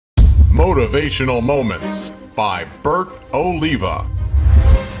Motivational Moments by Bert Oliva.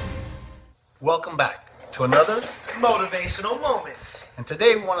 Welcome back to another Motivational Moments. And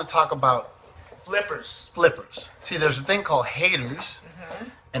today we want to talk about Flippers. See, there's a thing called haters,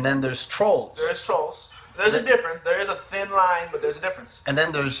 and then there's trolls. There's trolls. There's a difference. There is a thin line, but there's a difference. And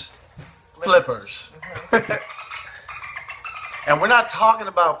then there's flippers. And we're not talking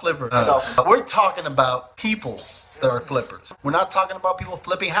about flippers. We're talking about people that are flippers. We're not talking about people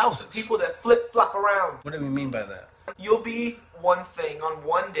flipping houses. People that flip-flop around. What do we mean by that? You'll be one thing on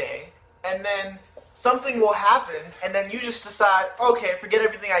one day, and then something will happen, and then you just decide, okay, forget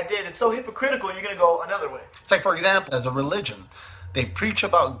everything I did. It's so hypocritical, you're going to go another way. It's like, for example, as a religion, they preach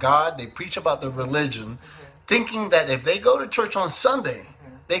about God, they preach about the religion, thinking that if they go to church on Sunday,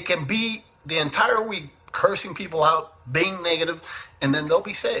 they can be the entire week cursing people out, being negative, and then they'll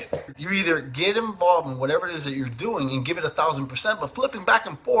be saved. You either get involved in whatever it is that you're doing and give it 1,000%, but flipping back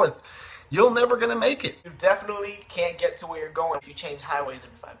and forth, you're never going to make it. You definitely can't get to where you're going if you change highways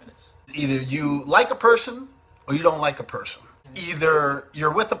every 5 minutes. Either you like a person or you don't like a person. Either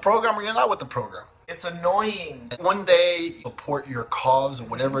you're with the program or you're not with the program. It's annoying. One day, support your cause or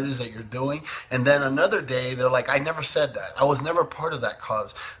whatever it is that you're doing, and then another day, they're like, I never said that. I was never part of that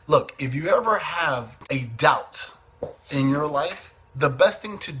cause. Look, if you ever have a doubt in your life, the best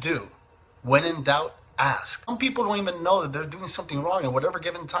thing to do, when in doubt, ask. Some people don't even know that they're doing something wrong at whatever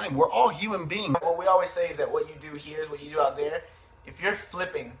given time. We're all human beings. What we always say is that what you do here is what you do out there. If you're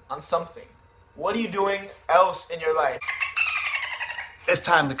flipping on something, what are you doing else in your life? It's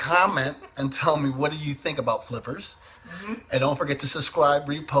time to comment and tell me, what do you think about flippers? And don't forget to subscribe,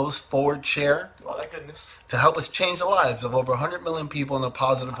 repost, forward, share. All that goodness. To help us change the lives of over 100 million people in a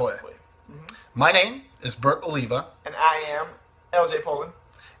positive way. My name is Bert Oliva. And I am LJ Poland.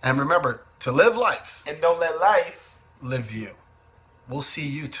 And remember, to live life. And don't let life live you. We'll see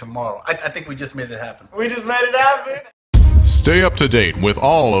you tomorrow. I think we just made it happen. We just made it happen. Stay up to date with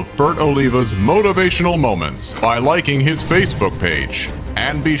all of Bert Oliva's motivational moments by liking his Facebook page.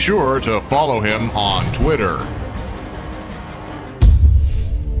 And be sure to follow him on Twitter.